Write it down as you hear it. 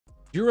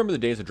Do you remember the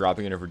days of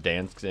dropping into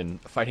Verdansk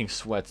and fighting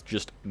sweats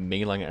just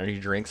mainline energy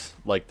drinks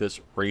like this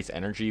Race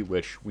Energy,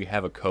 which we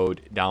have a code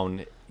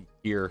down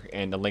here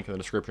and a link in the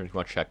description if you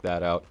want to check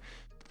that out.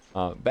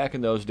 Back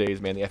in those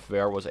days, man, the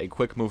FFAR was a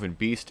quick moving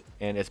beast,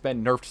 and it's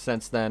been nerfed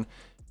since then.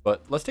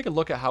 But let's take a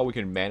look at how we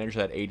can manage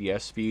that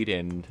ADS speed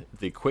and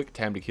the quick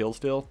time to kill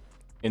still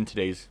in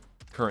today's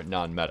current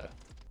non-meta.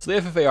 So the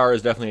FFAR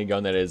is definitely a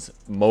gun that is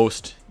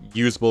most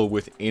usable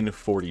within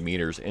 40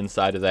 meters.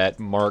 Inside of that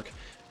mark,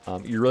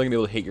 you're really going to be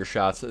able to hit your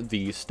shots.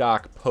 The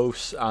stock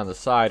posts on the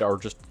side are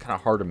just kind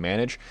of hard to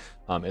manage,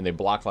 and they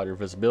block a lot of your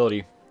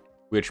visibility,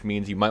 which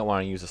means you might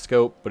want to use a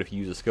scope, but if you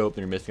use a scope,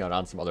 then you're missing out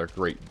on some other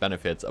great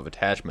benefits of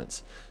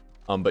attachments.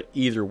 But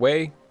either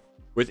way,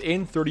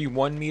 within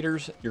 31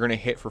 meters, you're going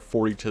to hit for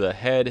 40 to the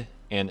head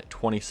and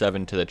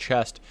 27 to the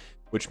chest,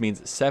 which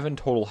means 7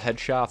 total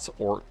headshots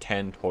or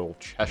 10 total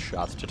chest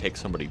shots to take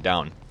somebody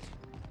down.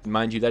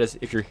 Mind you, that is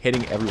if you're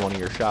hitting every one of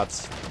your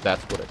shots,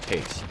 that's what it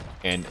takes.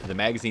 And the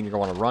magazine you're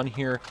going to want to run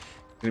here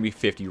is going to be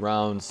 50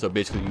 rounds, so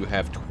basically you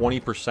have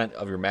 20%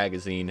 of your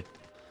magazine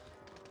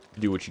to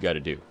do what you got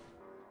to do.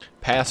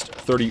 Past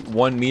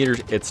 31 meters,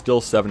 it's still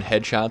 7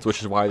 headshots,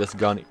 which is why this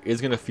gun is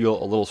going to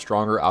feel a little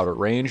stronger out at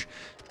range.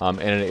 And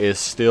it is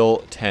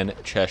still 10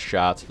 chest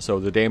shots,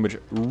 so the damage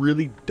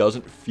really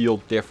doesn't feel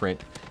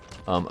different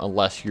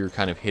unless you're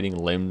kind of hitting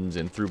limbs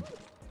and through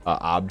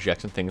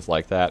objects and things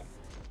like that.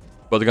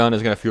 But the gun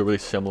is going to feel really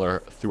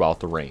similar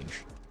throughout the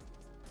range.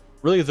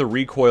 Really, the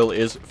recoil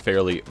is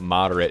fairly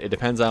moderate. It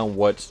depends on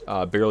what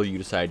barrel you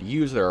decide to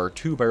use. There are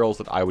 2 barrels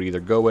that I would either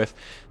go with.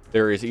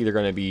 There is either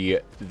going to be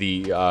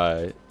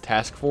the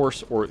Task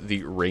Force or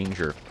the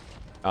Ranger.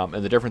 And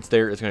the difference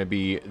there is going to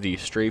be the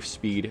strafe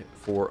speed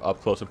for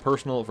up close and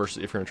personal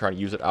versus if you're going to try to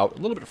use it out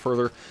a little bit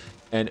further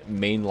and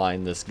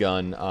mainline this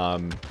gun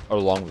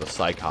along with a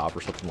Psychop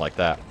or something like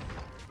that.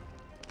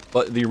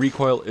 But the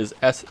recoil is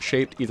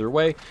S-shaped either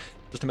way,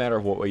 just a matter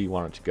of what way you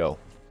want it to go.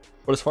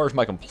 But as far as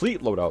my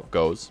complete loadout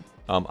goes,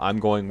 I'm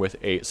going with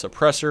a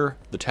suppressor,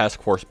 the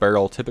Task Force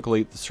barrel,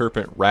 typically the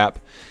Serpent wrap,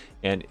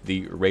 and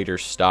the Raider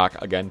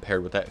stock, again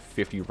paired with that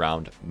 50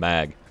 round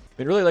mag. I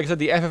mean, really, like I said,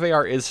 the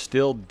FFAR is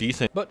still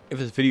decent, but if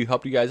this video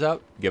helped you guys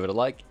out, give it a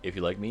like. If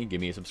you like me,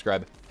 give me a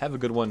subscribe. Have a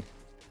good one.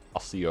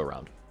 I'll see you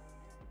around.